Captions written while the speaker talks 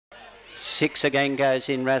6 again goes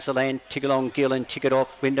in Razaland, Tiggerlong Gill and Ticket Off,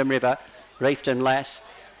 Wyndham River, Reefton Lass,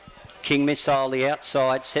 King Missile the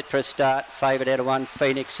outside, set for a start, favoured out of 1,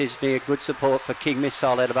 Phoenix Ismere, good support for King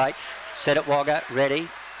Missile out of 8, set at Wagga, ready,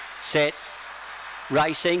 set,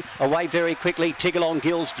 racing away very quickly. Tiggerlong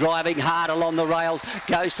Gill's driving hard along the rails,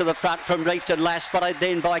 goes to the front from Reefton Lass, followed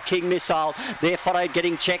then by King Missile. They're followed,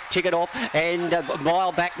 getting checked, Ticket Off, and a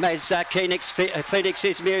mile back as Phoenix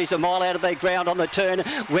Ismere is a mile out of their ground on the turn,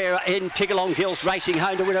 where in Tiggerlong Gill's racing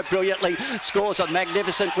home to win it brilliantly, scores a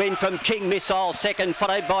magnificent win from King Missile second,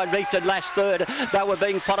 followed by Reefton Lass third. They were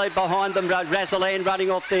being followed behind them, Razaland running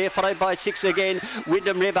off there, followed by 6 again,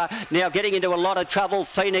 Wyndham River. Now getting into a lot of trouble,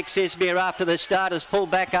 Phoenix Ismere after the start has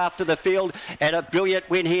pulled back after the field, and a brilliant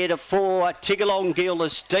win here to 4. Tiggerlong Gill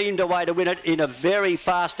has steamed away to win it in a very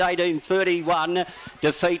fast 18:31,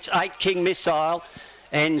 defeats 8 King Missile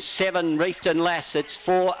and 7 Reefton Lass. It's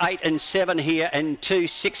 4, 8 and 7 here, and 2,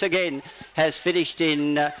 6 again has finished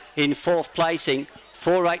in 4th placing.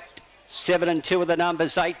 4, 8, 7 and 2 of the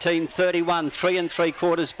numbers, 18:31, 3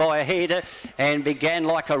 3/4 by a head, and began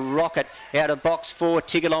like a rocket out of box 4.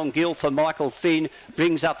 Tiggerlong Gill for Michael Finn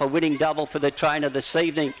brings up a winning double for the trainer this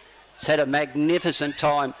evening. It's had a magnificent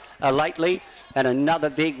time lately, and another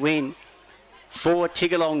big win. 4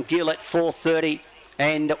 Tiggerlong Gill at 4:30.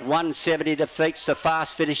 And 170 defeats the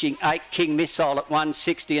fast finishing 8 King Missile at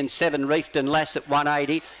 160 and 7 Reefton Lass at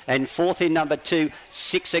 180. And 4th in number 2,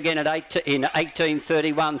 6 again at 8 in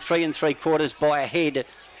 18:31, 3 3/4 by a head.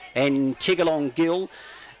 And Tiggerlong Gill,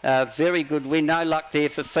 very good win. No luck there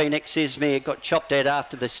for Phoenix Ismere. Got chopped out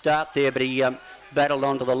after the start there, but he battled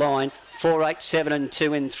onto the line. 4, 8, 7 and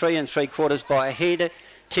 2 in 3 3/4 by a head.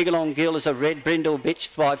 Tiggerlong Gill is a red brindle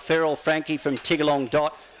bitch by Feral Frankie from Tiggerlong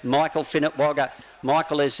Dot. Michael Finn at Wagga.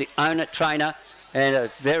 Michael is the owner trainer, and a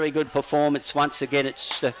very good performance once again.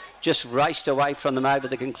 It's just raced away from them over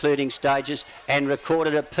the concluding stages and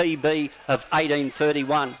recorded a PB of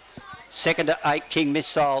 18:31. Second to 8 King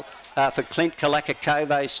Missile for Clint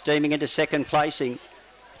Kalakakovo, steaming into second placing.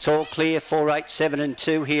 It's all clear, 4, 8, 7 and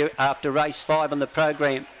 2 here after race 5 on the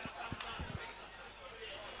program.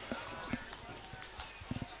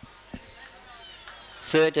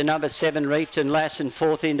 Third to number 7, Reefton Lass, and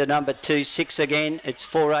 4th into number 2, 6 again. It's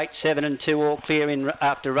 4, 8, 7 and 2, all clear in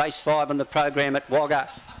after race 5 on the program at Wagga.